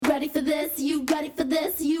ready for this? You ready for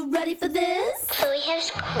this? You ready for this?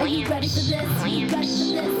 Clams. Are you ready for this? You ready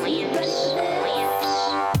for this? Are you ready for this?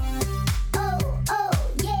 Oh, oh,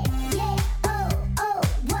 yeah, yeah, oh,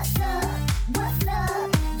 what's up? What's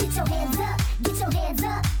up? Get your hands up, get your hands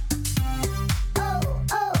up. Oh,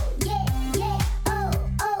 yeah, yeah,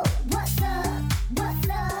 oh, what's up? What's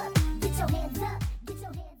up? Get your hands up, get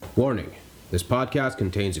your hands up. Warning, this podcast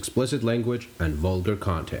contains explicit language and vulgar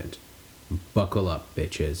content. Buckle up,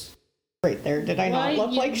 bitches. Right there, did I not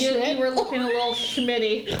look like shit? You were looking a little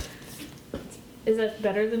schmitty. Is that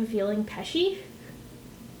better than feeling peshy?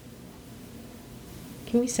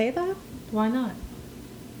 Can we say that? Why not?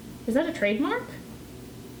 Is that a trademark?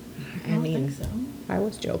 I mean, think so. if I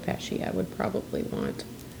was Joe Pesci, I would probably want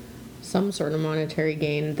some sort of monetary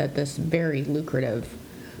gain that this very lucrative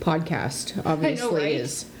podcast obviously right?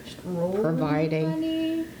 is Just rolling providing.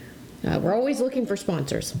 money. We're always looking for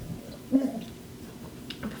sponsors.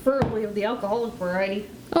 Preferably of the alcoholic variety.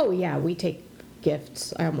 Oh yeah, we take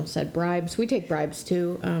gifts. I almost said bribes. We take bribes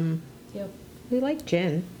too. Yep. We like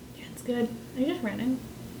gin. Yeah, it's good. I just ran in.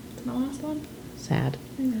 It's my last one. Sad.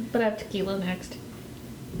 I know. But I have tequila next.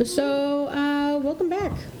 So, welcome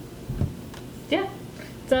back. Yeah.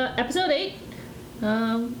 It's episode 8.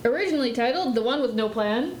 Originally titled The One With No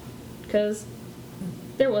Plan. Because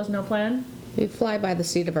there was no plan. We fly by the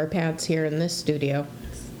seat of our pants here in this studio.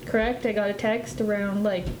 Correct. I got a text around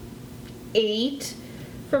like 8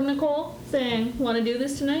 from Nicole saying, want to do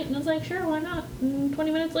this tonight? And I was like, sure, why not? And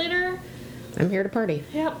 20 minutes later, I'm here to party.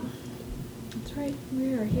 yep. That's right.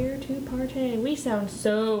 We are here to partay. We sound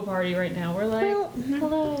so party right now. We're like, Well,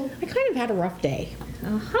 hello. I kind of had a rough day.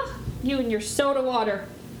 Uh-huh. You and your soda water.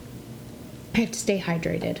 I have to stay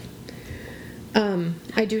hydrated.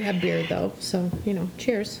 I do have beer though, so,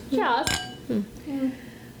 cheers. Yes.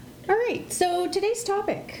 All right, so today's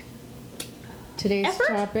topic. Today's Effort?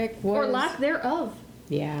 topic was... Or lack thereof.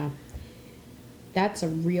 Yeah. That's a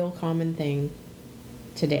real common thing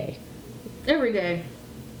today. Every day.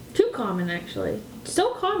 Too common, actually.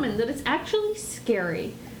 So common that it's actually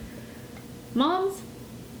scary. Moms,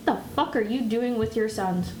 what the fuck are you doing with your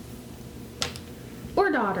sons?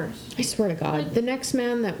 Or daughters? I swear to God, the next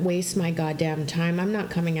man that wastes my goddamn time, I'm not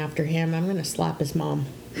coming after him. I'm going to slap his mom.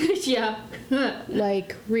 Yeah.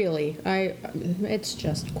 Like, really. It's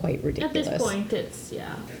just quite ridiculous. At this point, it's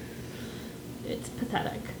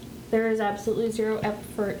pathetic. There is absolutely zero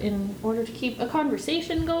effort in order to keep a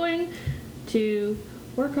conversation going, to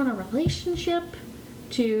work on a relationship,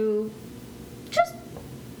 to just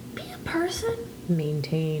be a person.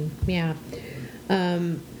 Maintain. Yeah.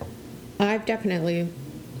 I've definitely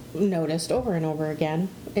noticed over and over again,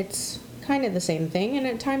 it's kind of the same thing. And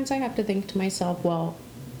at times I have to think to myself, well,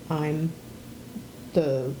 I'm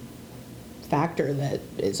the factor that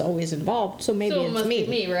is always involved, so maybe So it it's must me. be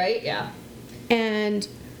me, right? Yeah. And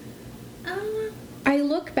I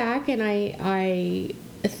look back and I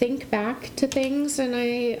think back to things and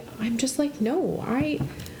I'm just like, no,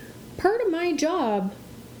 part of my job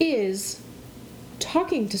is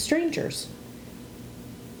talking to strangers.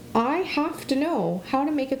 I have to know how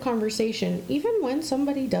to make a conversation, even when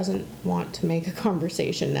somebody doesn't want to make a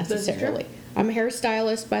conversation necessarily. I'm a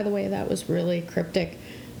hairstylist, by the way. That was really cryptic.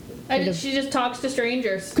 She just talks to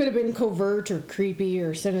strangers. Could have been covert or creepy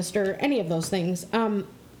or sinister, any of those things.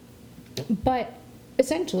 But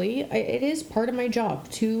essentially, it is part of my job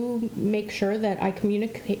to make sure that I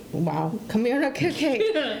communicate. Wow, communicate.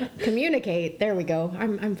 There we go.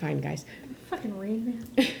 I'm fine, guys. Fucking Rain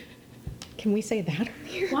Man. Can we say that on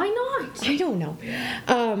here? Why not? I don't know.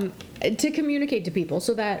 To communicate to people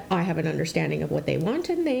so that I have an understanding of what they want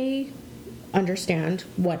and they understand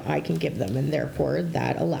what I can give them, and therefore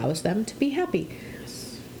that allows them to be happy.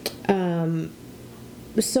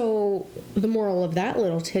 So the moral of that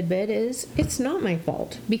little tidbit is it's not my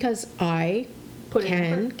fault because I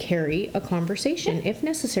can carry a conversation if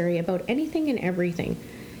necessary about anything and everything.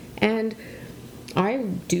 And I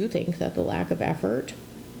do think that the lack of effort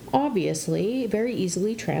obviously very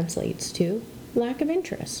easily translates to lack of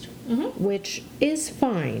interest, which is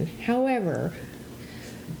fine. However,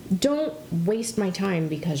 don't waste my time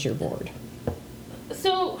because you're bored.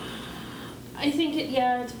 So, I think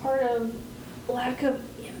it's part of lack of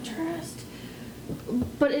interest,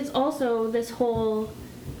 but it's also this whole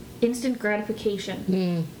instant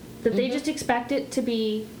gratification that they just expect it to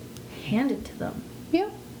be handed to them. Yeah.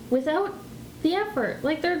 Without the effort.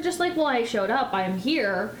 Like, they're just like, well, I showed up, I'm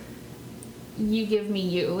here, you give me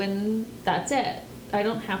you, and that's it. I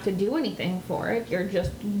don't have to do anything for it. You're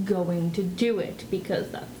just going to do it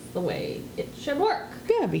because that's the way it should work.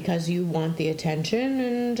 Yeah, because you want the attention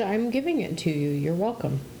and I'm giving it to you. You're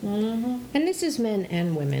welcome. Mm-hmm. And this is men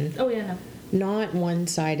and women. Oh, yeah, no. Not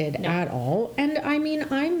one-sided No. at all. And I mean,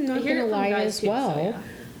 I'm not I hear going to it from lie guys as too, so well.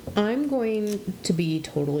 yeah. I'm going to be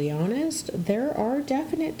totally honest. There are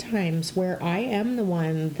definite times where I am the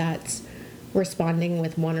one that's responding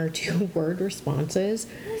with 1 or 2 word responses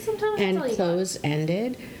Sometimes and that's all you got.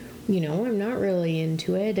 close-ended. You know, I'm not really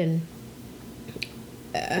into it, and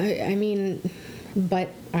I mean, but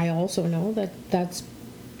I also know that that's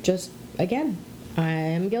just, again, I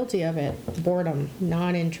am guilty of it. Boredom,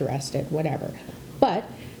 not interested, whatever. But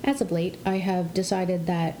as of late, I have decided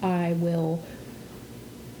that I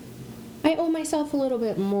owe myself a little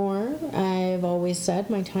bit more. I've always said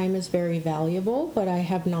my time is very valuable, but I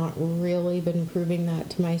have not really been proving that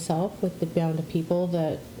to myself with the amount of people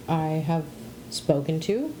that I have spoken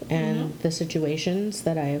to and the situations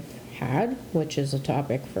that I've had, which is a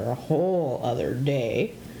topic for a whole other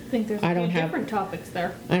day. I think there's I a few don't have- different topics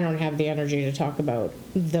there. I don't have the energy to talk about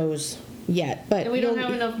those yet, but And we don't you'll-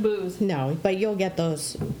 have enough booze. No, but you'll get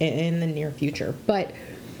those in the near future. But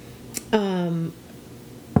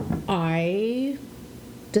I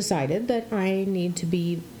decided that I need to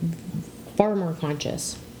be far more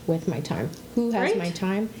conscious with my time. Who has Right. my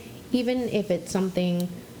time? Even if it's something,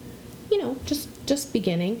 you know, just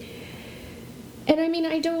beginning. And I mean,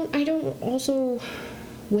 I don't also,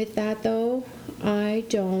 with that though, I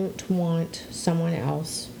don't want someone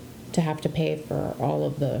else to have to pay for all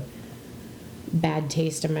of the bad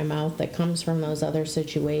taste in my mouth that comes from those other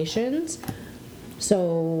situations.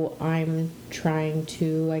 So I'm trying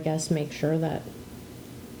to, I guess, make sure that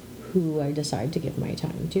who I decide to give my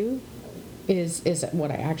time to is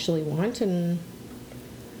what I actually want, and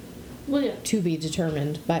Well, yeah. to be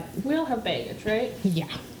determined. But We all have baggage, right? yeah,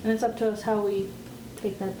 And it's up to us how we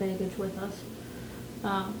take that baggage with us,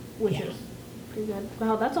 which Yeah. is pretty good.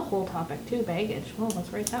 Wow, that's a whole topic too, baggage. Well,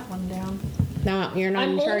 let's write that one down. no, you're not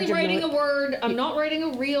I'm in charge only of writing notes. a word. I'm not writing a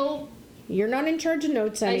real. You're not in charge of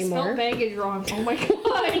notes I anymore. spelled baggage wrong. Oh my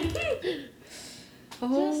god.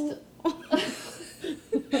 Oh,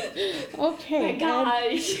 okay. My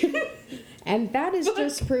gosh. And that is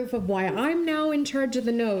just proof of why I'm now in charge of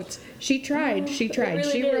the notes. She tried. She tried.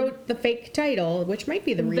 really She did. wrote the fake title, which might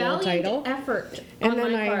be the real Valiant title. effort And on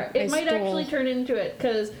then my part. It I might stole- actually turn into it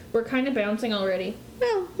because we're kind of bouncing already.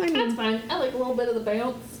 Well, I That's mean, fine. I like a little bit of the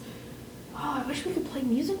bounce. Oh, I wish we could play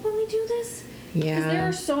music when we do this. Because there yeah.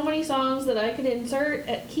 are so many songs that I could insert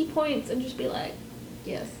at key points and just be like,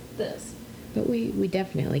 yes, this. But we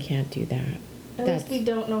definitely can't do that. At That's, least we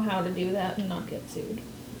don't know how to do that and not get sued.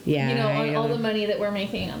 yeah. You know, on all I, the money that we're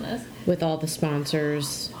making on this. with all the sponsors,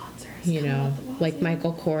 Sponsors. you come know, with the walls, like yeah.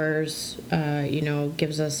 Michael Kors, you know,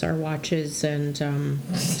 gives us our watches and,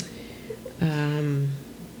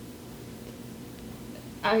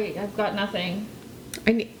 I've got nothing.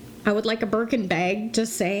 I would like a Birkin bag,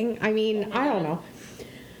 just saying. I mean, Oh my I don't God.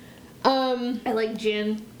 know. I like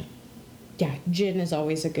gin. Yeah, gin is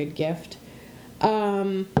always a good gift.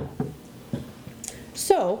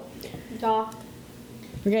 So, Duh.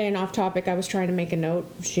 we're getting off topic. I was trying to make a note.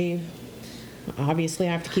 Obviously,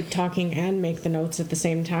 I have to keep talking and make the notes at the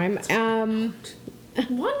same time. One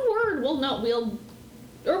word. We'll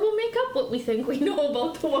make up what we think we know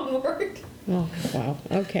about the one word. Oh, wow.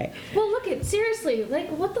 Okay. Well, look it seriously. Like,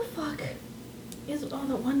 what the fuck is on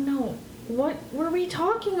the one note? What were we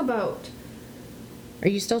talking about? Are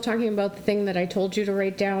you still talking about the thing that I told you to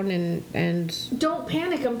write down and Don't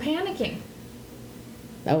panic. I'm panicking.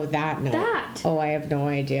 oh, that note. That. Oh, I have no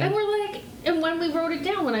idea. And we're like, and when we wrote it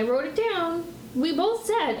down, when I wrote it down, we both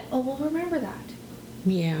said, "Oh, we'll remember that."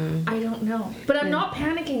 Yeah. I don't know, but I'm Yeah. not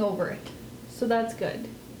panicking over it, so that's good.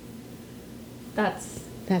 That's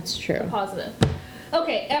That's true. positive.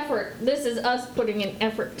 Okay, effort. This is us putting in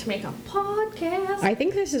effort to make a podcast. I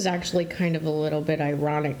think this is actually kind of a little bit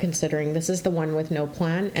ironic considering this is the one with no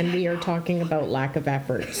plan and we are talking about lack of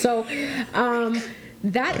effort. So,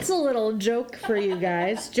 that's a little joke for you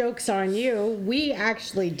guys. Joke's on you. We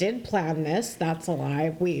actually did plan this. That's a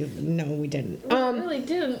lie. No, we didn't. We really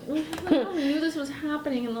didn't. We knew this was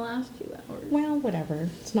happening in the last few hours. Well, whatever.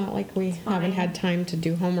 It's not like we haven't fine. had time to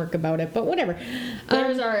do homework about it, but whatever.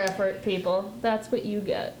 There's our effort, people. That's what you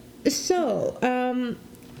get. So,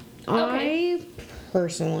 I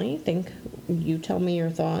personally think, you tell me your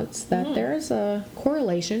thoughts, that there is a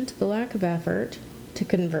correlation to the lack of effort to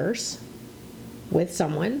converse with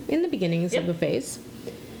someone in the beginnings of Yep. a phase.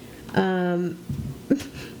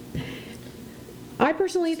 I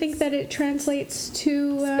personally think that it translates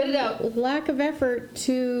to Spit it out. lack of effort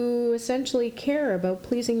to essentially care about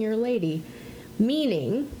pleasing your lady.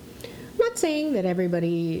 Meaning, not saying that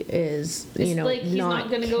everybody is, It's like he's not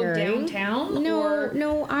not gonna go caring. downtown, No, or-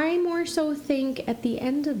 no. I more so think at the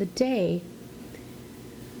end of the day,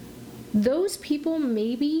 those people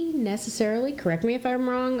maybe necessarily. Correct me if I'm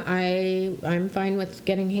wrong. I'm fine with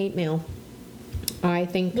getting hate mail. I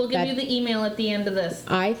think We'll give that you the email at the end of this.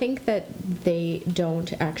 I think that they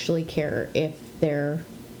don't actually care if their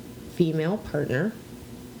female partner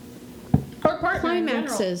Or partner in general.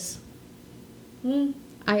 climaxes. Mm,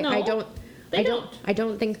 I No, don't. they I don't. I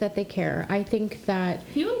don't think that they care. I think that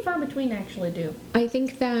Few and far between actually do.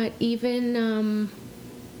 even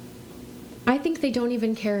I think they don't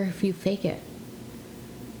even care if you fake it.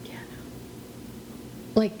 Yeah,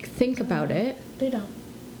 Like, think about it. they don't.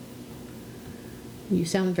 You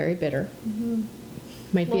sound very bitter.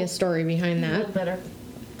 Might be a Well, story behind A little that. better.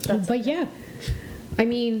 But yeah, I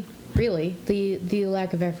mean, really, the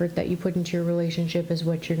lack of effort that you put into your relationship is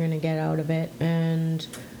what you're gonna get out of it. And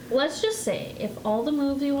Let's just say, if all the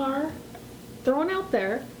moves you are throwing out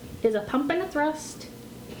there is a pump and a thrust,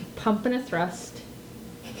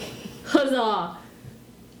 huzzah!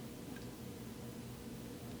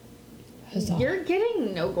 Huzzah. You're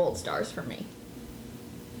getting no gold stars from me.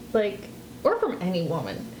 Like, or from any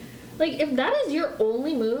woman. Like, if that is your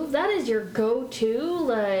only move, that is your go-to,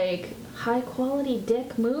 like, high-quality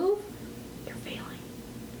dick move, you're failing.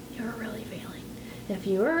 You're really failing. If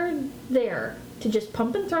you are there to just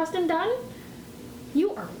pump and thrust and done,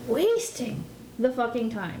 you are wasting the fucking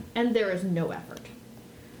time. And there is no effort.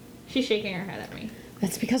 She's shaking her head at me.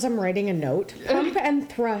 that's because I'm writing a note. Pump and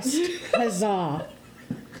thrust. Huzzah.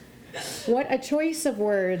 What a choice of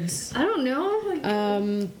words. I don't know.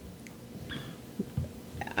 Like,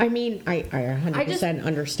 I mean, I 100%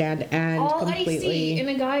 understand and all completely. I see in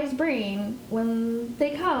a guy's brain when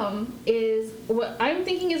they come is what I'm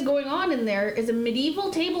thinking is going on in there is a medieval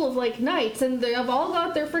table of like knights, and they have all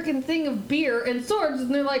got their freaking thing of beer and swords,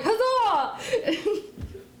 and they're like, huzzah!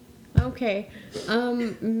 Okay,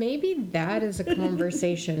 maybe that is a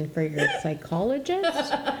conversation for your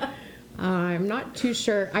psychologist. I'm not too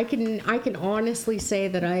sure. I can honestly say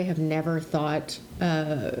that I have never thought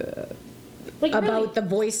Like, about really, the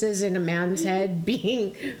voices in a man's head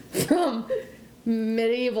being from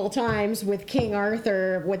medieval times with King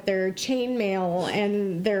Arthur with their chainmail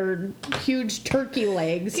and their huge turkey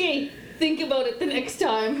legs. okay, think about it the next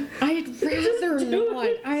time. I'd rather do not.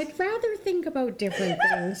 it. I'd rather think about different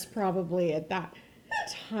things probably at that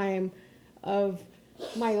time of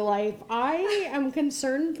my life. I am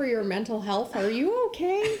concerned for your mental health. Are you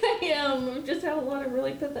okay? I've just had a lot of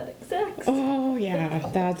really pathetic sex. Oh yeah,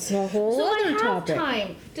 that's a whole So I other have topic.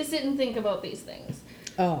 time to sit and think about these things.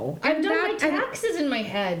 Oh, I've and done my that- and- taxes in my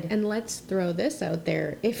head. And let's throw this out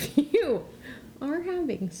there. If you are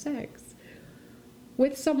having sex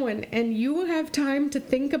with someone and you have time to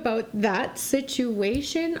think about that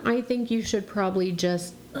situation, I think you should probably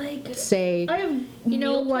just Like, say, I have you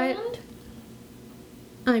know meal what? planned.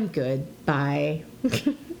 I'm good. Bye.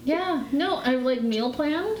 Yeah, no, I've like meal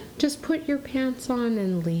planned. Just put your pants on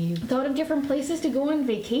and leave. Thought of different places to go on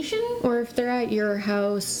vacation. Or if they're at your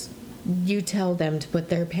house, you tell them to put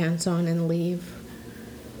their pants on and leave.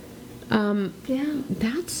 Yeah.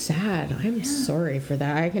 That's sad. I'm sorry for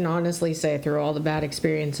that. I can honestly say through all the bad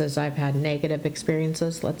experiences, I've had negative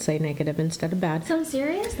experiences. Let's say negative instead of bad. Sounds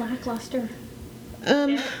serious? Lackluster.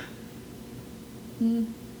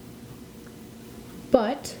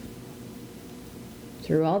 But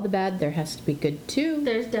through all the bad, there has to be good too.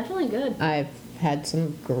 There's definitely good. I've had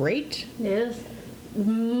some great. Yes.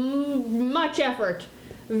 Much effort.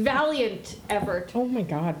 Valiant effort. Oh my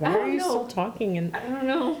God! Why I are don't you know. still talking? And I don't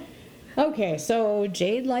know. okay, so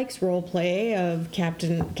Jade likes roleplay of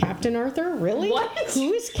Captain Arthur. Really? What?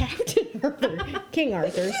 Who's Captain Arthur? King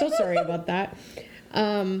Arthur. So sorry about that.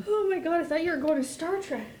 Oh my god, I thought you were going to Star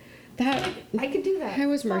Trek. That I could do that. I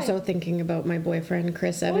was more Fine. so thinking about my boyfriend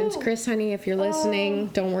Chris Evans. Oh. Chris, honey, if you're listening,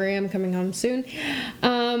 don't worry, I'm coming home soon.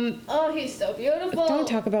 Oh, he's so beautiful. Don't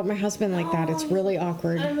talk about my husband like that. It's really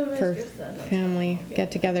awkward I'm a for mistress then. family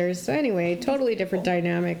get-togethers. So anyway, totally different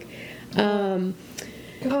dynamic.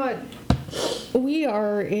 God. We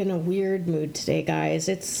are in a weird mood today, guys.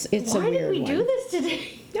 It's a Why weird did we one. do this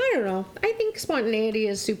today? I don't know. I think spontaneity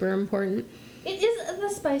is super important. It is the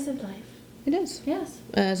spice of life. It is. Yes.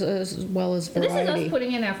 As well as This is variety. us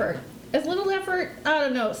putting in effort. As little effort, I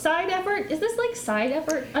don't know, side effort? Is this like side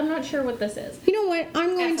effort? I'm not sure what this is. You know what?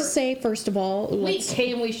 I'm going to Effort. say, first of all, We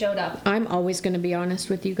came, we showed up. I'm always going to be honest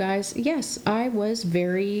with you guys. Yes, I was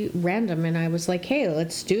very random and I was like, hey,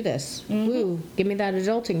 let's do this. Woo, give me that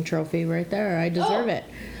adulting trophy right there. I deserve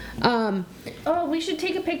Oh. it. Oh, we should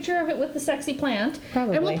take a picture of it with the sexy plant. And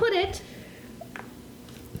Probably. we'll put it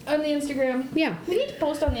On the Instagram. Yeah. We need to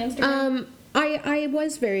post on the Instagram. I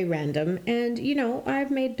was very random, and you know,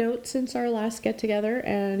 I've made notes since our last get together,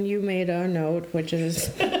 and you made a note which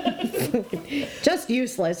is just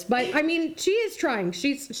useless. But I mean, she is trying.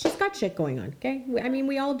 She's got shit going on. Okay, I mean,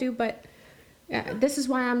 we all do, but this is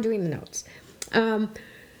why I'm doing the notes.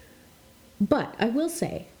 But I will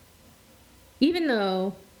say, even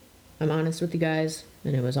though I'm honest with you guys,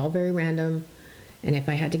 and it was all very random. And if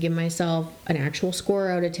I had to give myself an actual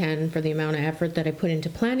score out of 10 for the amount of effort that I put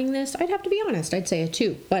into planning this, I'd have to be honest. I'd say a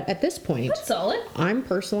 2. But at this point, That's solid. I'm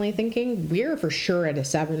personally thinking we're for sure at a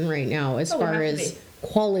 7 right now as Oh, we far have to as be.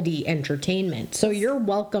 quality entertainment. So you're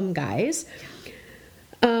welcome, guys.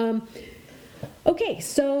 Okay,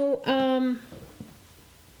 so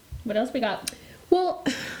What else we got? well,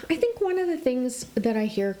 I think one of the things that I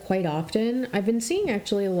hear quite often, I've been seeing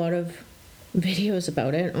actually a lot of videos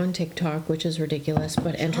about it on TikTok, which is ridiculous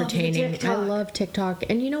but entertaining. I TikTok. love TikTok.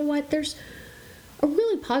 And you know what? There's a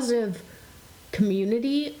really positive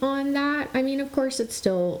community on that. I mean, of course, it's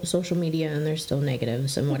still social media and there's still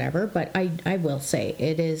negatives and whatever, but I will say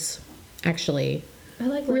it is actually I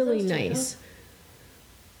like really Lizzo's nice.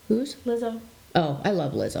 Who's? TikTok. Lizzo. Oh, I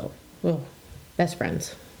love Lizzo. Oh, best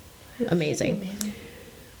friends. Amazing.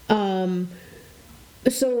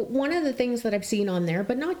 So one of the things that I've seen on there,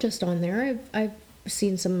 but not just on there, I've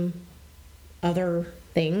seen some other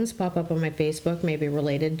things pop up on my Facebook, maybe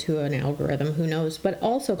related to an algorithm, who knows, but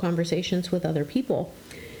also conversations with other people.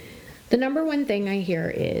 The number one thing I hear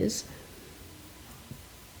is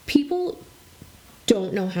people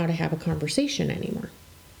don't know how to have a conversation anymore.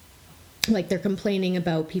 Like they're complaining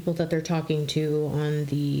about people that they're talking to on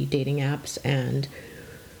the dating apps, and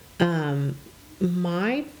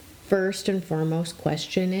my first and foremost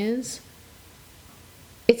question is,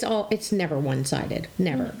 it's never one-sided,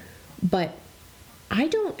 never. But I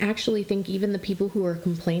don't actually think even the people who are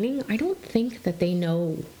complaining, I don't think that they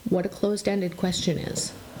know what a closed-ended question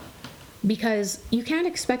is. Because you can't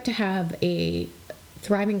expect to have a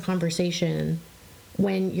thriving conversation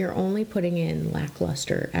when you're only putting in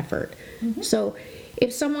lackluster effort. So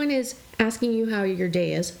if someone is asking you how your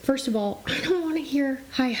day is, first of all, I don't want to hear,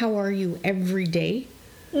 hi, how are you every day?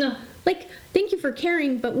 No. Like, thank you for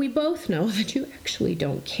caring, but we both know that you actually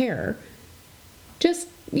don't care. Just,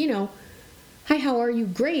 you know, hi, how are you?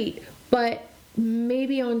 Great. But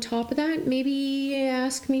maybe on top of that, maybe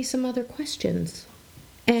ask me some other questions.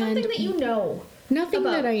 And Something that you know. nothing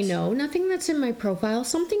that I about. know, nothing that's in my profile,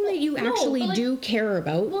 something that you No, actually but like- do care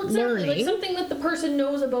about Well, exactly. learning. Like something that the person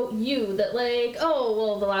knows about you. That like, oh,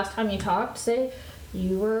 well, the last time you talked, say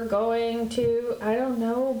you were going to, I don't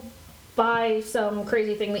know, buy some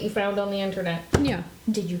crazy thing that you found on the internet. Yeah.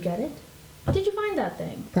 Did you get it? Did you find that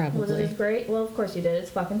thing? Was Probably. it as great? Well, of course you did.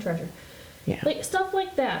 It's fucking treasure. Yeah. Like stuff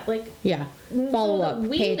like that. Like Yeah. so Follow that up.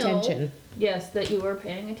 we Pay know, attention. Yes, that you were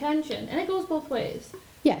paying attention, and it goes both ways.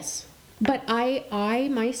 Yes. But I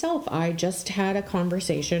myself, I just had a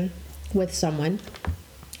conversation with someone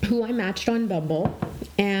who I matched on Bumble,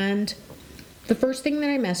 and the first thing that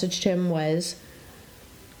I messaged him was,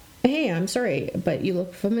 hey, I'm sorry, but you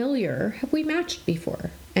look familiar. Have we matched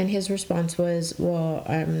before? And his response was, well,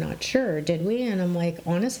 I'm not sure. Did we? And I'm like,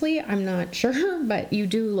 honestly, I'm not sure, but you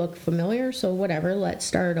do look familiar, so whatever, let's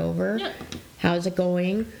start over. Yeah. How's it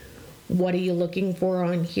going? What are you looking for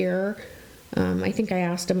on here? I think I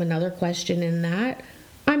asked him another question in that.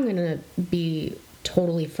 I'm going to be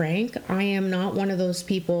totally frank. I am not one of those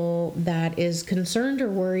people that is concerned or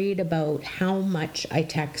worried about how much I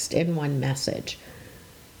text in one message.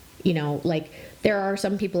 You know, like there are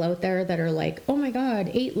some people out there that are like, oh my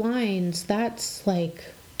God, 8 lines, that's like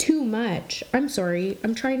too much. I'm sorry.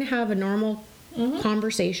 I'm trying to have a normal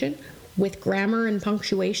conversation with grammar and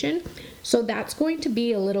punctuation. So that's going to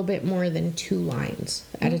be a little bit more than 2 lines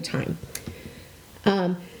at a time.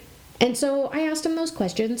 And so I asked him those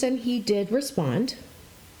questions, and he did respond.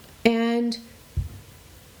 And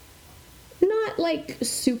not like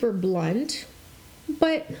super blunt,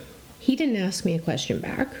 but he didn't ask me a question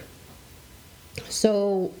back.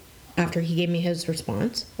 So after he gave me his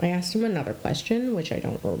response, I asked him another question, which I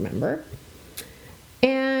don't remember.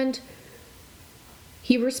 And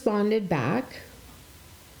he responded back.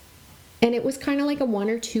 And it was kind of like a 1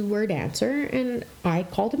 or 2 word answer, and I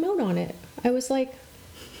called him out on it. I was like,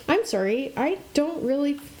 I'm sorry, I don't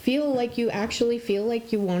really feel like you actually feel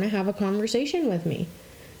like you want to have a conversation with me.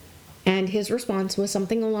 And his response was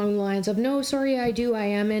something along the lines of, no, sorry, I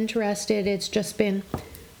am interested. It's just been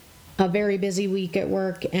a very busy week at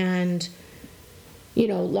work and, you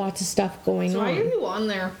know, lots of stuff going So on. why are you on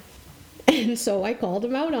there? And so I called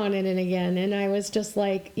him out on it and again, and I was just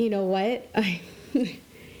like, you know what?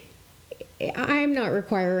 I'm not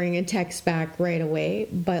requiring a text back right away,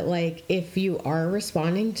 but like if you are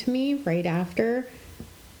responding to me right after,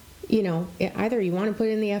 you know, either you want to put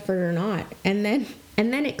in the effort or not. And then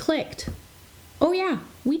it clicked. Oh yeah,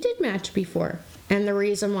 we did match before. And the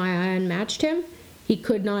reason why I unmatched him, he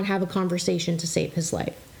could not have a conversation to save his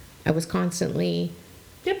life. I was constantly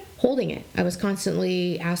holding it. I was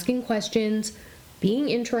constantly asking questions, being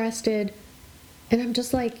interested. And I'm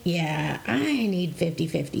just like, yeah, I need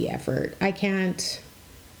 50-50 effort. I can't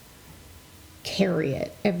carry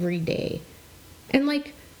it every day. And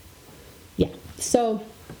like, yeah. So,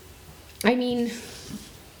 I mean,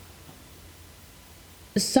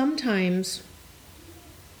 sometimes,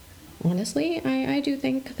 honestly, I do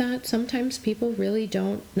think that sometimes people really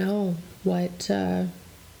don't know what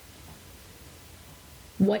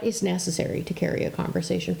is necessary to carry a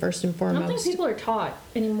conversation first and I foremost. don't think people are taught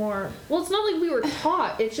anymore. Well, it's not like we were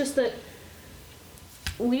taught. It's just that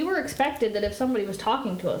we were expected that if somebody was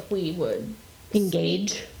talking to us, we would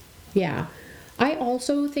engage. Yeah. I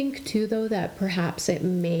also think too, though, that perhaps it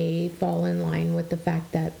may fall in line with the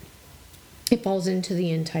fact that it falls into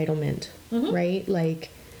the entitlement, right? Like,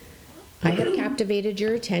 I have captivated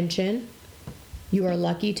your attention. You are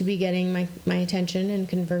lucky to be getting my attention and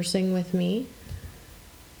conversing with me.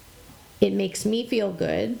 It makes me feel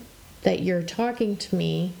good that you're talking to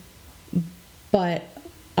me, but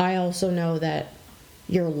I also know that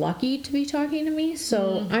you're lucky to be talking to me,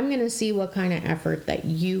 so I'm going to see what kind of effort that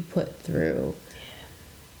you put through.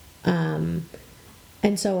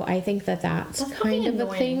 And so I think that that's kind of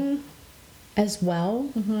annoying. a thing as well,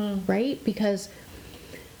 right? Because,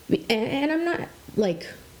 and I'm not like,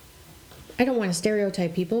 I don't want to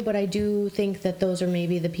stereotype people, but I do think that those are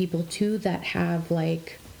maybe the people too that have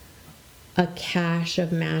like a cache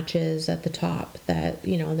of matches at the top that,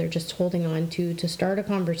 you know, they're just holding on to start a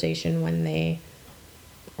conversation when they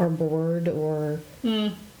are bored or,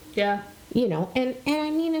 Yeah. you know, and I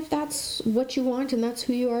mean, if that's what you want and that's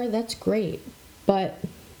who you are, that's great. But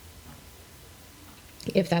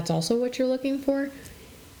if that's also what you're looking for,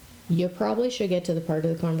 you probably should get to the part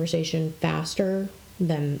of the conversation faster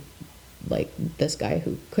than like this guy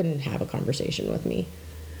who couldn't have a conversation with me.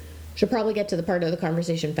 Should probably get to the part of the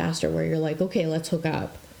conversation faster where you're like, okay, let's hook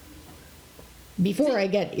up. Before I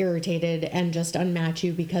get irritated and just unmatch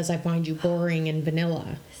you because I find you boring and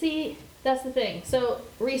vanilla. See, that's the thing. So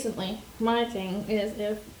recently, my thing is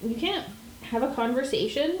if you can't have a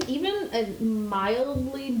conversation, even a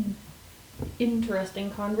mildly interesting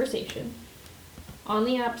conversation, on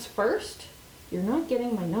the apps first, you're not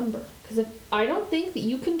getting my number. Because if I don't think that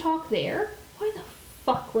you can talk there, why the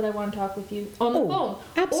fuck would I want to talk with you on the phone?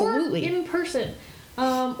 Absolutely. Or in person.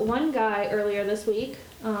 One guy earlier this week,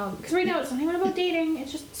 because right now it's not even about dating,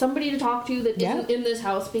 it's just somebody to talk to that isn't in this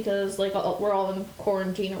house because like we're all in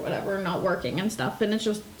quarantine or whatever, not working and stuff, and it's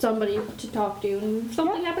just somebody to talk to, and if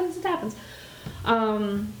something happens, it happens.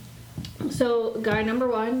 So guy number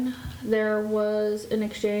one, there was an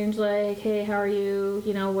exchange like, hey, how are you?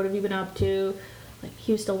 You know, what have you been up to? Like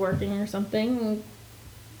he was still working or something.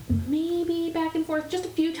 Maybe back and forth just a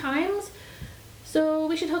few times. So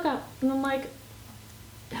we should hook up. And I'm like,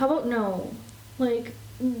 how about no? Like,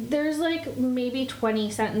 there's like maybe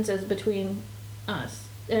 20 sentences between us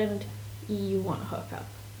and you want to hook up.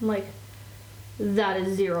 I'm like, that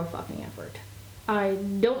is zero fucking effort. I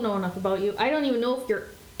don't know enough about you. I don't even know if you're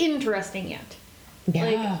interesting yet. Yeah.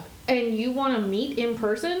 Like, and you want to meet in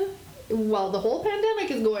person while the whole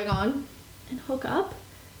pandemic is going on and hook up?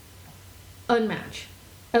 Unmatch.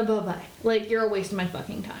 Bye-bye. Like, you're a waste of my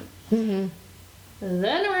fucking time.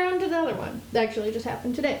 Then around to the other one. Actually, just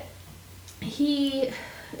happened today. He,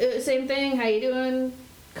 same thing, how you doing?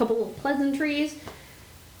 Couple of pleasantries.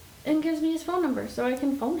 And gives me his phone number so I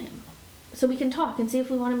can phone him. So we can talk and see if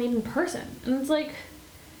we want to meet in person. And it's like,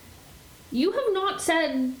 you have not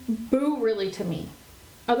said boo really to me.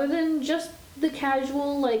 Other than just the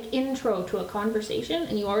casual, like, intro to a conversation.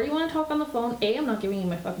 And you already want to talk on the phone. A, I'm not giving you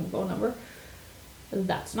my fucking phone number.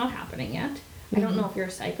 That's not happening yet. I don't know if you're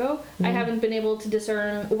a psycho. I haven't been able to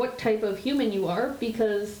discern what type of human you are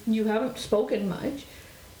because you haven't spoken much.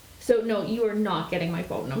 So no, you are not getting my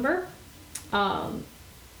phone number.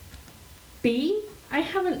 B, I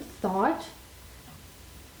haven't thought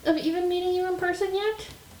of even meeting you in person yet.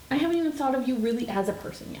 I haven't even thought of you really as a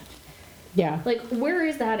person yet. Yeah. Like, where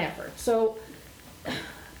is that effort? So,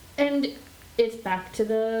 and it's back to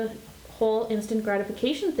the whole instant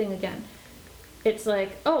gratification thing again. It's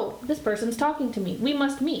like, oh, this person's talking to me. We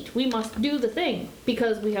must meet. We must do the thing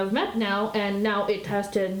because we have met now, and now it has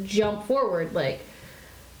to jump forward. Like,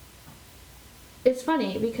 it's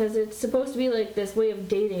funny because it's supposed to be like this way of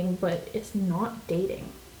dating, but it's not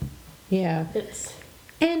dating. Yeah.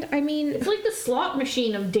 And I mean, It's like the slot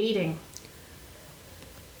machine of dating.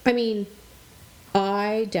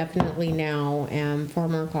 I definitely now am far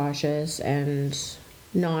more cautious and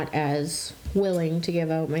not as willing to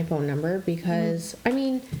give out my phone number because,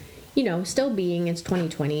 still being it's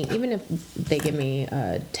 2020, even if they give me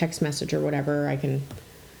a text message or whatever,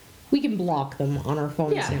 we can block them on our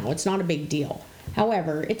phones now. It's not a big deal.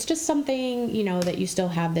 However, it's just something, that you still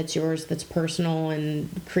have that's yours, that's personal, and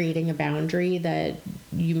creating a boundary that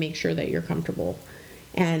you make sure that you're comfortable.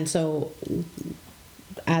 And so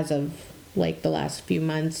as of like the last few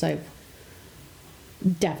months, I've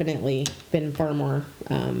definitely been far more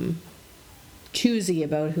choosy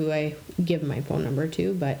about who I give my phone number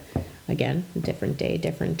to. But again, different day,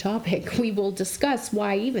 different topic. We will discuss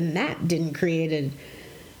why even that didn't create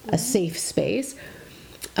a safe space.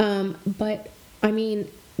 But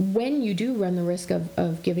when you do run the risk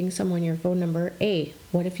of giving someone your phone number,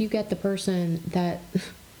 what if you get the person that,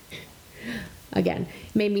 again,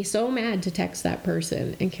 made me so mad to text that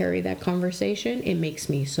person and carry that conversation? It makes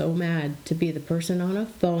me so mad to be the person on a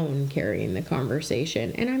phone carrying the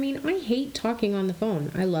conversation. And I hate talking on the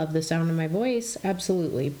phone. I love the sound of my voice,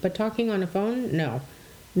 absolutely. But talking on a phone, no,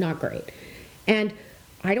 not great. And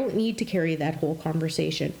I don't need to carry that whole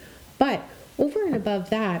conversation. But over and above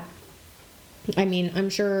that,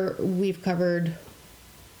 I'm sure we've covered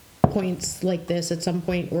points like this at some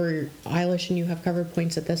point, or Eilish and you have covered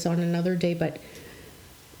points at this on another day, but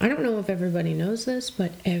I don't know if everybody knows this,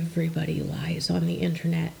 but everybody lies on the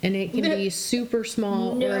internet, and it can be super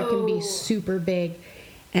small or it can be super big.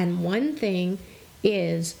 And one thing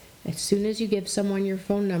is, as soon as you give someone your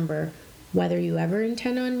phone number, whether you ever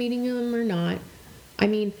intend on meeting them or not,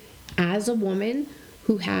 as a woman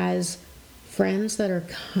who has friends that are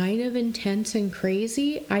kind of intense and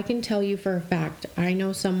crazy, I can tell you for a fact, I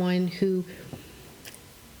know someone who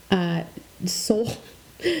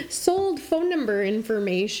sold phone number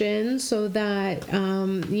information so that,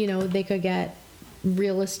 they could get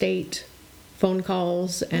real estate phone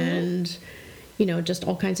calls and, just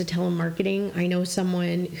all kinds of telemarketing. I know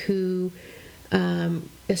someone who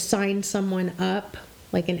signed someone up,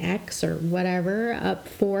 like an ex or whatever, up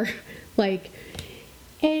for like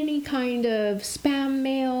any kind of spam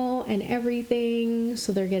mail and everything,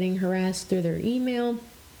 so they're getting harassed through their email.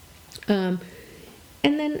 And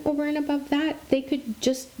then over and above that, they could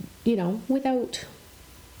just, without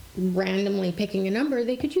randomly picking a number,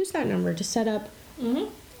 they could use that number to set up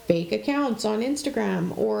fake accounts on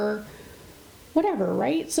Instagram or whatever,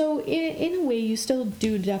 right? So in a way, you still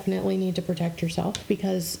do definitely need to protect yourself,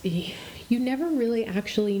 because you never really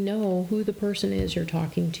actually know who the person is you're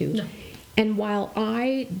talking to. No. And while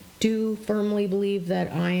I do firmly believe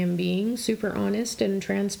that I am being super honest and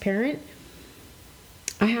transparent,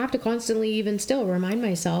 I have to constantly even still remind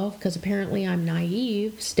myself, because apparently I'm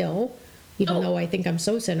naive still, even though I think I'm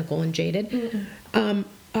so cynical and jaded.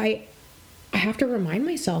 I have to remind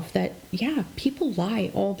myself that, people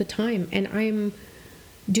lie all the time. And I'm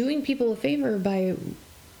doing people a favor by,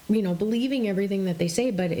 believing everything that they say.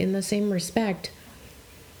 But in the same respect,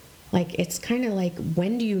 like, it's kind of like,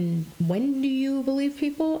 when do you believe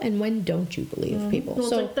people and when don't you believe people? Well,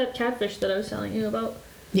 so it's like that catfish that I was telling you about.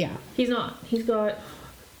 Yeah.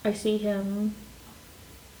 I see him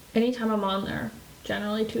anytime I'm on there,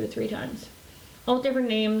 generally 2 to 3 times. All different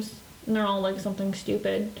names, and they're all like something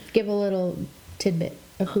stupid. Give a little tidbit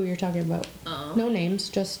of who you're talking about. No names,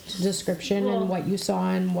 just description and what you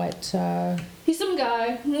saw and what... He's some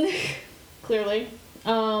guy, clearly.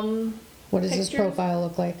 What does his profile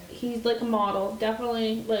look like? He's like a model,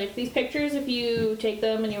 definitely. Like, these pictures, if you take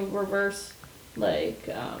them and you reverse, like,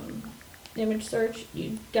 image search,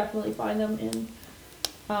 you definitely find them in,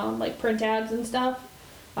 like, print ads and stuff.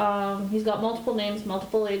 He's got multiple names,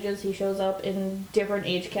 multiple ages. He shows up in different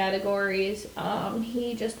age categories.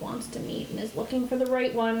 He just wants to meet and is looking for the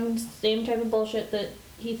right one. Same type of bullshit that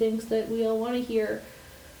he thinks that we all want to hear.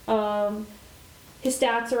 His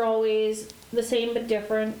stats are always the same but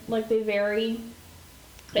different, like they vary.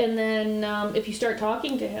 And then if you start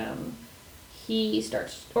talking to him, he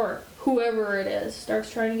starts, or whoever it is,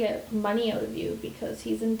 starts trying to get money out of you because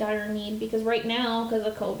he's in dire need. Because right now, because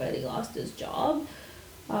of COVID, he lost his job,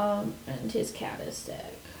 and his cat is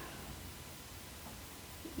sick.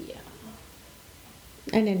 Yeah.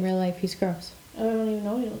 And in real life, he's gross. I don't even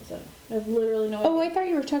know what he looks like. I have literally no idea. Oh, I thought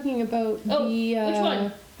you were talking about the... which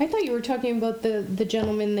one? I thought you were talking about the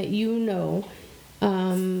gentleman that you know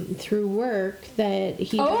through work that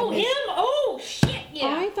he... Oh, him? Oh, shit,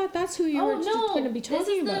 yeah. I thought that's who you were going to be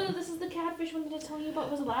talking about. This is the catfish one that I was telling you about.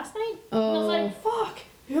 Was it last night? Oh. And I was like, fuck,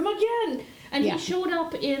 him again. And Yeah. he showed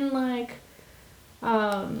up in, like,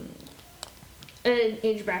 an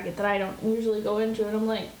age bracket that I don't usually go into, and I'm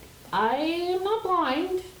like, I am not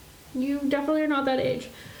blind. You definitely are not that age.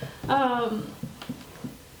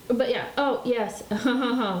 But yeah, oh yes,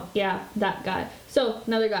 yeah, that guy. So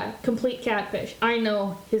another guy, complete catfish. I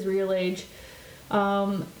know his real age.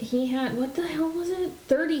 He had, what the hell was it?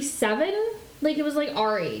 37? Like it was like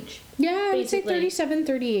our age. Yeah, I would say basically. 37,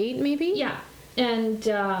 38 maybe. Yeah, and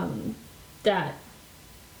that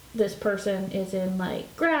this person is in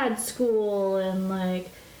like grad school and like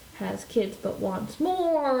has kids but wants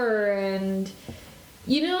more, and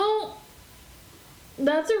you know,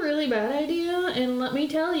 that's a really bad idea. And let me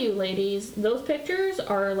tell you, ladies, those pictures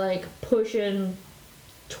are like pushing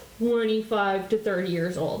 25 to 30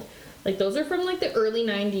 years old. Like those are from like the early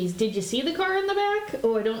 90s. Did you see the car in the back?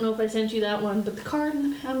 Oh, I don't know if I sent you that one, but the car in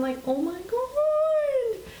the back, I'm like, oh my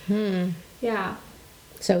god. Yeah.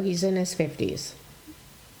 So he's in his 50s.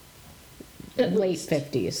 At Late least.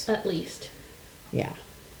 50s. At least. Yeah.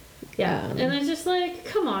 Yeah. And it's just like,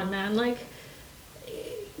 come on, man. Like,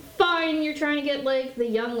 fine, you're trying to get like the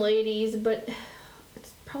young ladies, but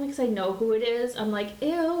it's probably because I know who it is. I'm like,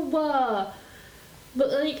 ew. But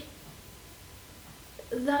like,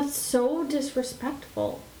 that's so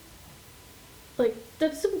disrespectful. Like,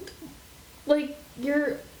 that's like,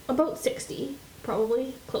 you're about 60,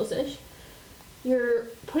 probably, close-ish. You're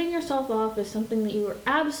putting yourself off as something that you were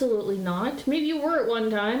absolutely not. Maybe you were at one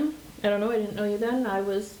time. I don't know, I didn't know you then. I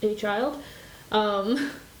was a child.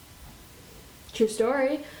 True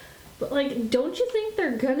story. But, like, don't you think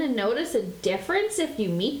they're gonna notice a difference if you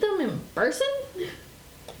meet them in person?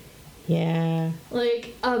 Yeah.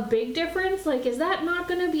 Like, a big difference? Like, is that not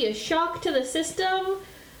gonna be a shock to the system?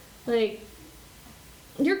 Like,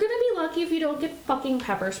 you're gonna be lucky if you don't get fucking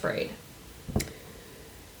pepper sprayed.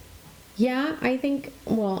 Yeah, I think,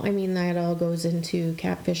 well, I mean, that all goes into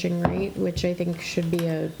catfishing, right? Which I think should be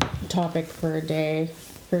a topic for a day,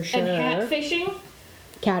 for sure. And catfishing?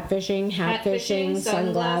 Catfishing, hat fishing,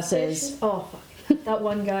 sunglasses. Oh, fuck. That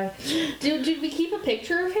one guy. Did we keep a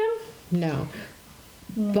picture of him? No.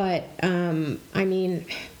 But, I mean,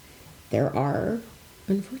 there are,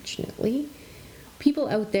 unfortunately, people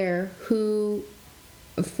out there who,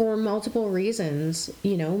 for multiple reasons,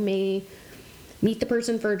 you know, may meet the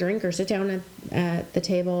person for a drink or sit down at the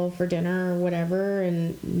table for dinner or whatever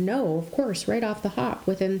and know, of course, right off the hop,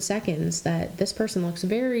 within seconds, that this person looks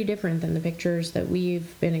very different than the pictures that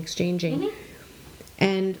we've been exchanging.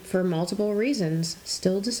 And for multiple reasons,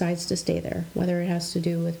 still decides to stay there, whether it has to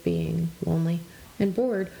do with being lonely and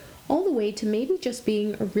bored, all the way to maybe just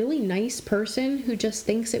being a really nice person who just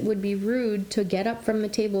thinks it would be rude to get up from the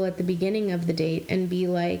table at the beginning of the date and be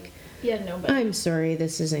like, Yeah, no, but I'm sorry,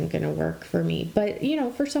 this isn't going to work for me. But, you know,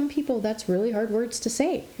 for some people, that's really hard words to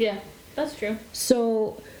say. yeah, that's true.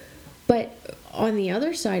 So, but on the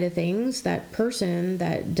other side of things, that person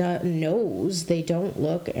that knows they don't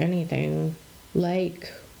look anything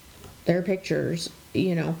like their pictures,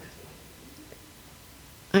 you know,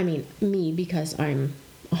 I mean, me, because I'm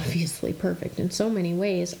obviously perfect in so many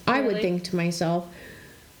ways, I would Really? think to myself,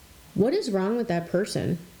 what is wrong with that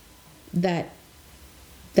person that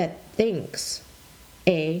thinks,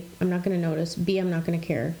 A, I'm not going to notice, B, I'm not going to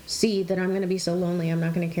care, C, that I'm going to be so lonely I'm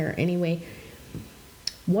not going to care anyway.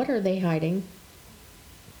 What are they hiding?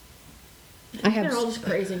 They're all just I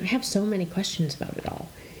crazy. have so many questions about it all.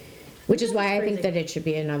 Which is They're why just I think crazy. that it should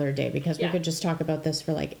be another day, because we Yeah. could just talk about this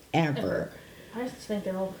for like ever. I just think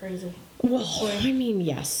they're all crazy. Well, I mean,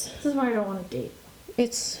 yes. This is why I don't want to date.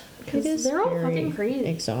 It 'Cause is they're all very fucking crazy.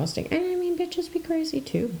 exhausting. And I mean, bitches be crazy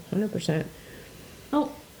too, 100%.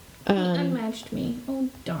 Oh, he Um, unmatched me. Oh,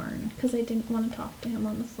 darn. Because I didn't want to talk to him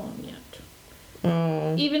on the phone yet.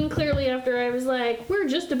 Oh, Even clearly after I was like, we're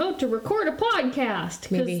just about to record a podcast.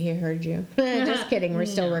 'cause- maybe he heard you. Just kidding. We're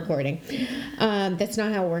still recording. That's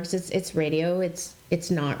not how it works. It's radio. It's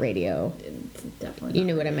not radio. It's definitely You not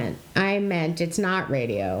knew what I meant. I meant it's not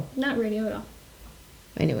radio. Not radio at all.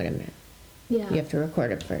 I knew what I meant. Yeah. You have to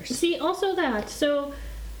record it first. See, also that. So,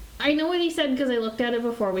 I know what he said because I looked at it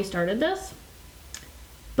before we started this.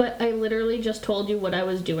 But I literally just told you what I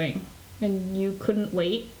was doing. And you couldn't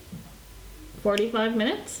wait 45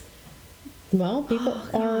 minutes? Well, people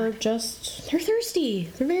are just, they're thirsty.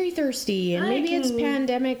 They're very thirsty. And I maybe it's can-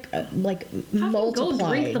 pandemic, like, How multiplied. Go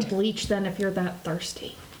drink the bleach then if you're that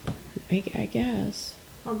thirsty. I guess.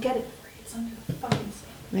 I'll get it for you. It's under the fucking sink.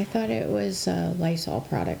 I thought it was Lysol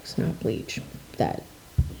products, not bleach, that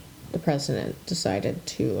the president decided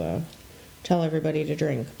to tell everybody to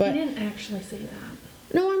drink. He But didn't actually say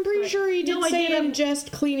that. no, I'm pretty but- sure he did No, I say didn't.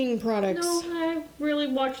 ingest cleaning products. No, I really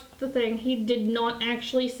watched the thing. He did not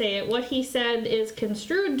actually say it. What he said is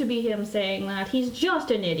construed to be him saying that. He's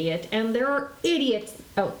just an idiot, and there are idiots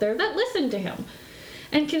out there that listen to him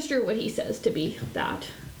and construe what he says to be that.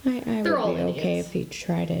 I They're would all be okay idiots. if he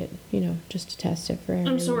tried it, just to test it for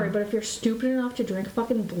everyone. I'm sorry, but if you're stupid enough to drink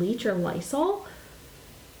fucking bleach or Lysol,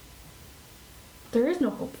 there is no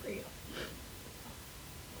hope for you.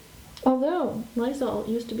 Although, Lysol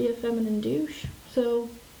used to be a feminine douche, so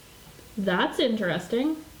that's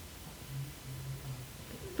interesting.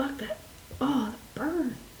 Fuck that. Oh, the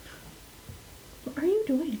burn. What are you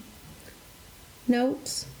doing?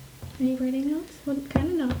 Notes? Are you writing notes? What kind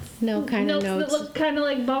of notes? No kind of Notes that look kind of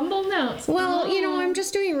like Bumble notes. Well, Oh. I'm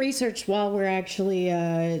just doing research while we're actually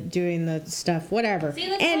doing the stuff. Whatever. See,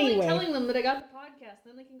 that's Anyway. totally telling them that I got the podcast.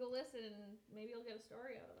 Then they can go listen and maybe I'll get a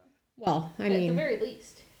story out of them. Well, I At the mean, very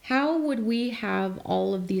least. how would we have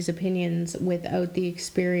all of these opinions without the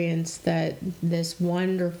experience that this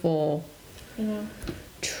wonderful You know.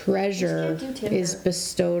 treasure Just can't do Tinder. is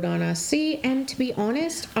bestowed on us? See, and to be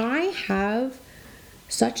honest, I have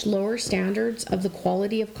such lower standards of the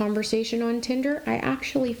quality of conversation on Tinder. I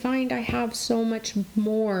actually find I have so much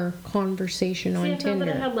more conversation See, on I found that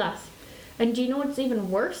I Tinder. had less. And do you know what's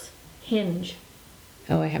even worse? Hinge.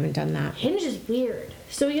 Oh, I haven't done that. Hinge is weird.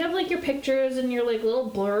 So you have like your pictures and your like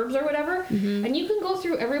little blurbs or whatever, and you can go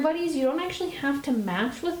through everybody's. You don't actually have to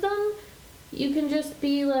match with them. You can just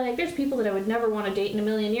be like, there's people that I would never want to date in a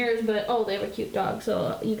million years, but oh, they have a cute dog,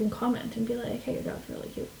 so you can comment and be like, hey, your dog's really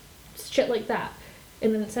cute. Shit like that.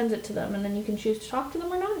 And then it sends it to them, and then you can choose to talk to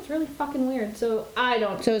them or not. It's really fucking weird. So I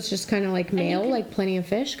don't. So it's just kind of like mail, can- like Plenty of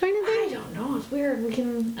Fish kind of I thing? don't know. It's weird.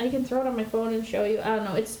 I can throw it on my phone and show you. I don't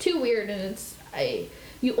know. It's too weird, and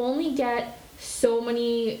you only get so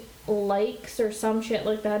many likes or some shit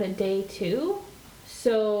like that a day too.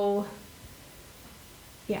 So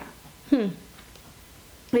yeah.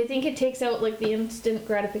 I think it takes out like the instant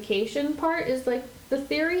gratification part is like the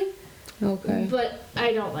theory, Okay. but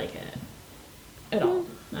I don't like it at all. I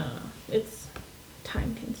don't know. It's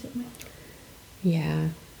time consuming. Yeah.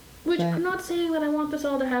 Which But- I'm not saying that I want this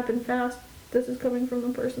all to happen fast. This is coming from a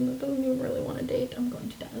person that doesn't even really want to date. I'm going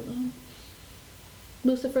to die alone.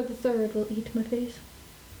 Lucifer the Third will eat my face.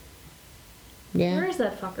 Yeah. Where is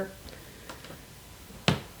that fucker?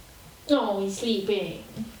 Oh, he's sleeping.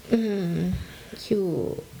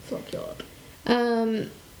 Cute. So cute.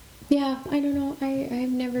 Yeah, I don't know.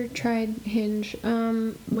 I've never tried Hinge.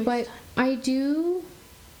 But I do.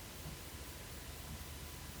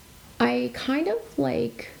 I kind of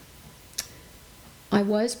like. I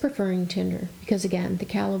was preferring Tinder because again, the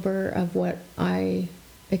caliber of what I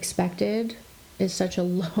expected is such a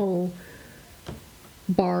low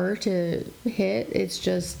bar to hit. It's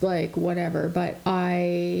just like whatever. But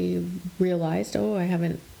I realized, I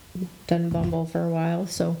haven't done Bumble for a while,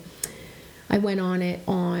 so I went on it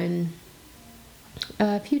on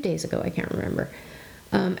a few days ago. I can't remember.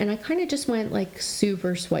 And I kind of just went like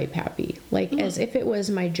super swipe happy, like as if it was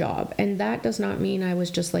my job. And that does not mean I was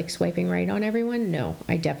just like swiping right on everyone. No,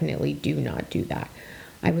 I definitely do not do that.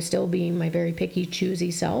 I was still being my very picky,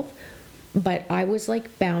 choosy self, but I was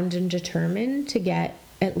like bound and determined to get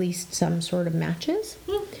at least some sort of matches.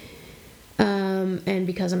 And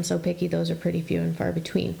because I'm so picky, those are pretty few and far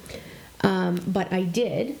between. But I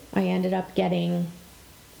ended up getting,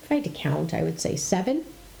 if I had to count, I would say 7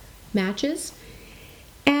 matches.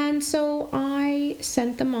 And so I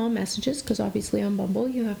sent them all messages because obviously on Bumble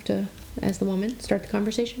you have to, as the woman, start the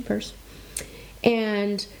conversation first.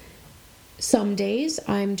 And some days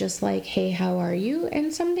I'm just like, hey, how are you?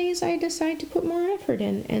 And some days I decide to put more effort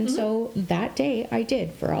in. And so that day I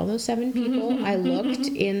did. For all those 7 people, I looked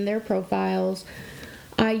in their profiles.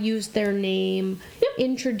 I used their name,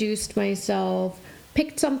 introduced myself,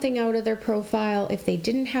 picked something out of their profile. If they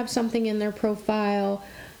didn't have something in their profile,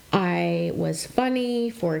 I was funny.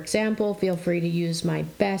 For example, feel free to use my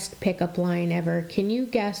best pickup line ever. Can you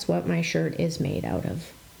guess what my shirt is made out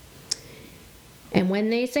of? And when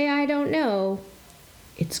they say I don't know,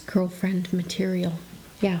 it's girlfriend material.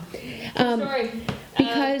 Yeah. Sorry.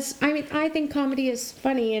 Because, I think comedy is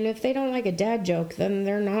funny, and if they don't like a dad joke, then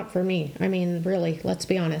they're not for me. I mean, really, let's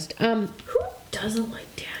be honest. Who doesn't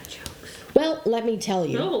like dad jokes? Well, let me tell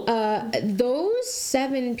you. No. Those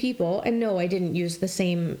 7 people, and no, I didn't use the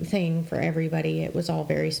same thing for everybody. It was all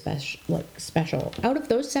very special. Out of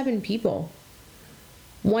those 7 people,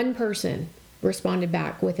 1 person responded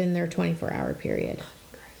back within their 24-hour period.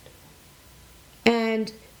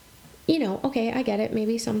 And, okay, I get it.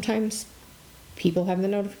 Maybe sometimes people have the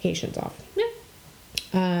notifications off.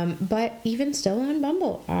 Yeah. But even still on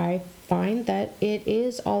Bumble, I find that it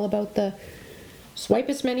is all about the swipe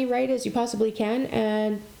as many right as you possibly can,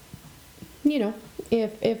 and you know,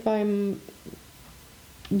 if I'm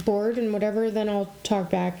bored and whatever, then I'll talk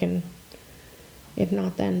back, and if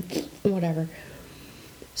not, then whatever.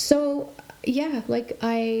 So yeah, like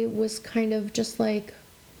I was kind of just like,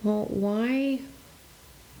 well, why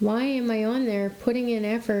am I on there putting in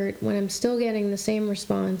effort when I'm still getting the same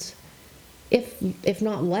response, if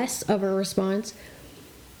not less of a response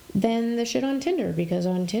than the shit on Tinder? Because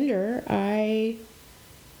on Tinder,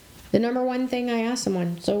 the number one thing I ask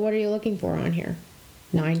someone, so what are you looking for on here?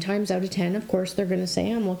 9 times out of 10, of course, they're going to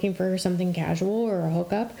say I'm looking for something casual or a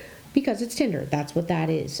hookup, because it's Tinder. That's what that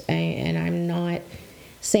is. And I'm not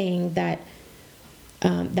saying that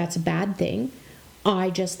that's a bad thing. I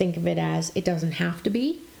just think of it as it doesn't have to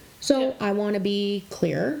be. So I want to be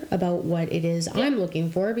clear about what it is I'm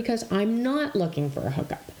looking for, because I'm not looking for a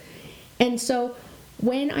hookup. And so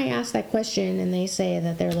when I ask that question and they say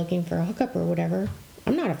that they're looking for a hookup or whatever,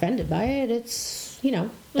 I'm not offended by it. It's, you know,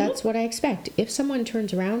 that's what I expect. If someone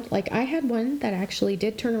turns around, like I had one that actually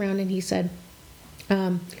did turn around and he said,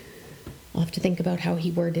 I'll have to think about how he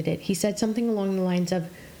worded it. He said something along the lines of,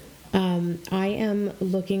 I am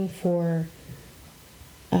looking for,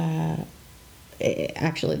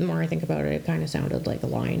 actually, the more I think about it, it kind of sounded like a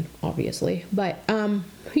line, obviously. But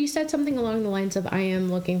he said something along the lines of, I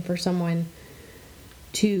am looking for someone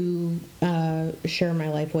to share my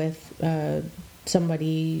life with,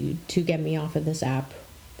 somebody to get me off of this app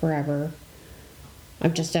forever.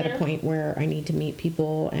 I'm just at a point where I need to meet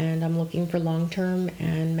people, and I'm looking for long-term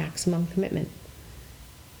and maximum commitment.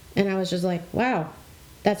 And I was just like, wow,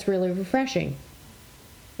 that's really refreshing.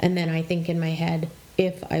 And then I think in my head,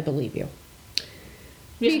 if I believe you.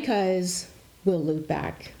 Yeah. Because we'll loop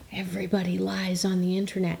back. Everybody lies on the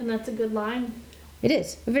internet. And that's a good line. It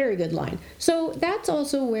is a very good line. So that's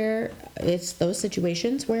also where it's those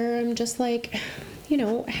situations where I'm just like, you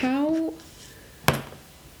know, how,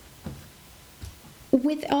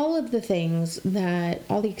 with all of the things that,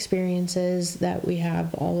 all the experiences that we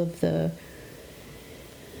have, all of the,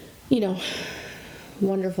 you know,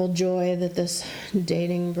 wonderful joy that this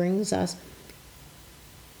dating brings us,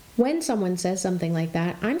 when someone says something like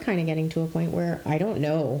that, I'm kind of getting to a point where I don't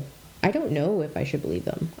know if I should believe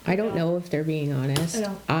them. I don't know if they're being honest.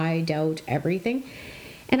 I doubt everything.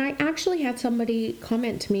 And I actually had somebody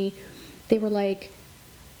comment to me. They were like,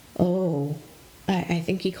 oh, I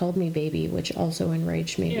think he called me baby, which also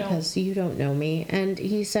enraged me because you don't know me. And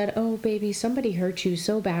he said, oh, baby, somebody hurt you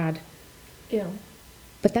so bad. Ew.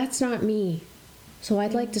 But that's not me. So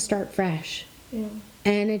I'd like to start fresh. Ew.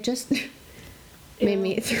 And it just made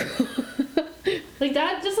me throw. Like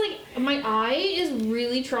that, just like my eye is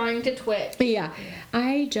really trying to twitch. Yeah,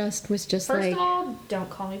 I just was just First like. First of all, don't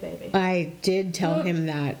call me baby. I did tell him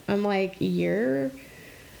that. I'm like, you're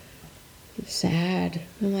sad.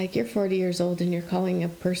 I'm like, you're 40 years old and you're calling a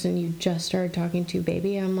person you just started talking to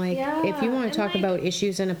baby. I'm like, if you want to talk about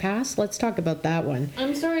issues in the past, let's talk about that one.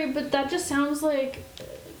 I'm sorry, but that just sounds like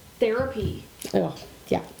therapy. Oh,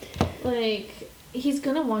 yeah. Like, he's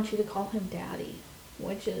gonna want you to call him daddy,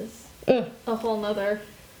 which is a whole nother.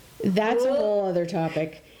 That's a whole other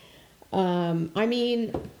topic. I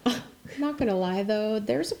mean, I'm not gonna lie though,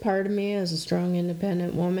 there's a part of me as a strong,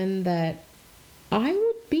 independent woman that I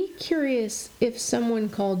would be curious if someone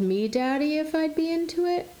called me daddy, if I'd be into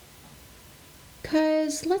it.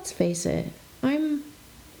 'Cause let's face it, I'm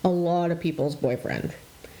a lot of people's boyfriend.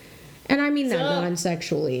 And I mean that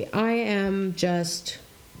non-sexually. I am just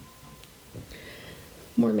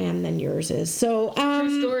more man than yours is. So,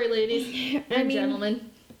 true story, ladies and gentlemen.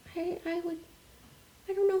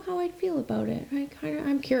 I don't know how I'd feel about it.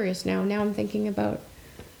 I'm curious now. Now I'm thinking about.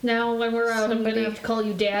 Now when we're out, I'm gonna have to call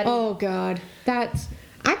you daddy. Oh God, that's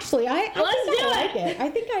actually I think I like it. I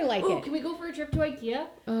think I like it. Can we go for a trip to IKEA?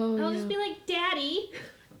 Oh, and I'll just be like, daddy.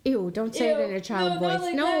 Ew, don't say it in a child voice.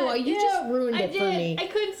 Like no, that. you just ruined it for me. I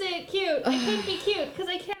couldn't say it cute. I couldn't be cute because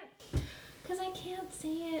I can't. Because I can't say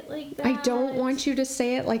it like that. I don't want you to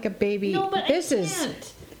say it like a baby. No, but this I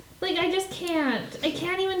can't. Like, I just can't. I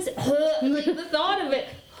can't even say, like, the thought of it.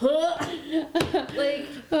 Like,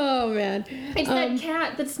 oh, man. It's that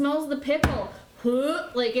cat that smells the pickle.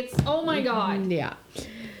 Like, it's, oh my God. Yeah.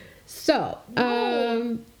 So,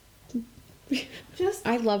 just.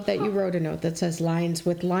 I love that you wrote a note that says lines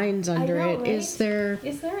with lines under it. Right? Is there?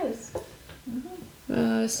 Yes, there is.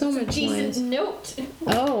 So much lines. Note.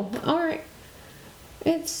 Oh, all right.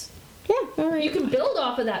 It's all right. You can build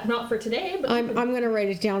off of that, not for today, but I'm gonna write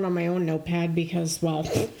it down on my own notepad because, well,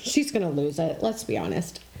 she's gonna lose it. Let's be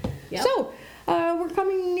honest. Yep. So, we're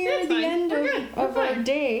coming near the end of our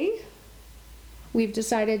day. we've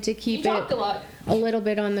decided to You keep talked it a lot. a little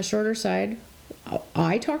bit on the shorter side.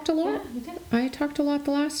 I talked a lot. Yeah, you did. I talked a lot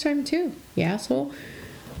the last time too. You asshole.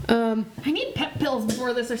 I need pep pills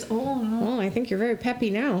before this. Oh no. Well, I think you're very peppy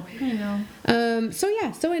now. I know.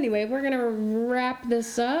 So anyway, we're gonna wrap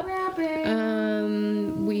this up.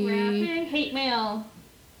 Rapping. We've Hate mail.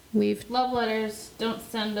 Love letters. Don't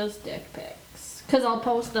send us dick pics. Because I'll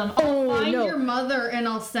post them. I'll find no. your mother and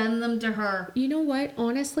I'll send them to her. You know what?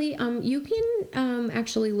 Honestly, you can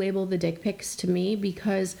actually label the dick pics to me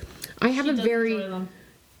because I have She a does very enjoy them.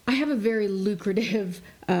 I have a very lucrative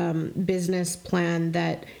business plan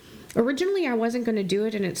that originally I wasn't going to do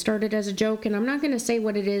it, and it started as a joke, and I'm not going to say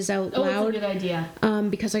what it is out Oh, loud. it's a good idea.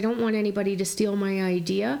 Because I don't want anybody to steal my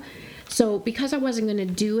idea. So because I wasn't going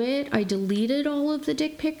to do it, I deleted all of the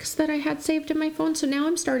dick pics that I had saved in my phone. So now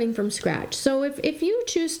I'm starting from scratch. So if you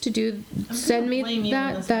choose to send blame me you when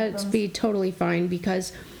that, this that'd happens. be totally fine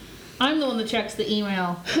because I'm the one that checks the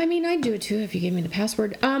email. I mean I'd do it too if you gave me the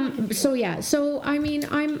password. So yeah. So I mean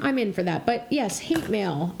I'm in for that. But yes, hate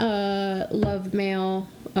mail, love mail,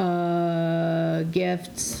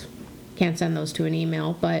 gifts. Can't send those to an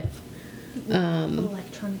email, but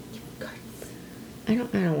Electronic gift cards. I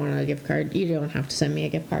don't want a gift card. You don't have to send me a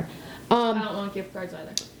gift card. I don't want gift cards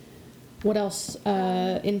either. What else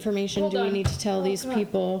information Hold do we on. need to tell Oh, these God.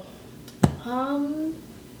 people?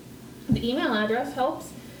 The email address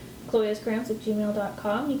helps.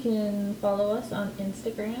 Chloe'sCramps@gmail.com. You can follow us on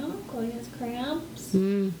Instagram, Chloe's Cramps.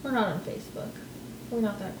 We're not on Facebook. We're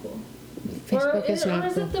not that cool. Facebook is or not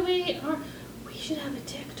is cool. it the way? We should have a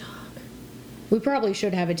TikTok. We probably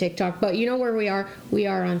should have a TikTok, but you know where we are? We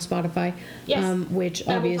are on Spotify. Yes. Which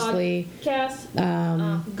Apple obviously,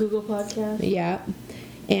 Podcast, Google Podcast. yeah.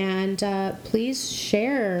 And please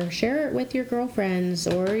share it with your girlfriends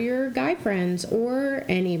or your guy friends or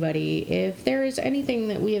anybody. If there is anything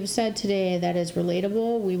that we have said today that is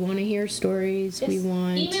relatable, we want to hear stories. Just we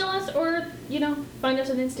want email us or find us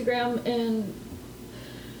on Instagram and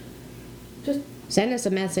just send us a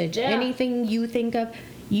message. Yeah. Anything you think of,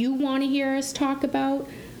 you want to hear us talk about.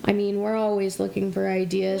 I mean, we're always looking for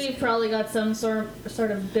ideas. we've probably got some sort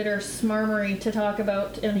of bitter smarmery to talk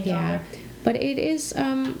about any Yeah. topic. But it is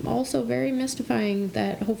also very mystifying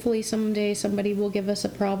that hopefully someday somebody will give us a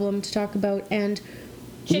problem to talk about, and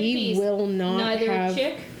Chickpeas. we will not Neither have a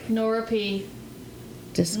chick nor a pea.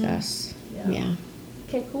 discuss. Yeah. Yeah.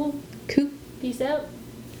 Okay, cool. Cool. Peace out.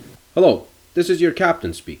 Hello, this is your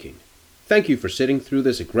captain speaking. Thank you for sitting through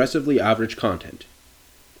this aggressively average content.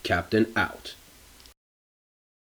 Captain out.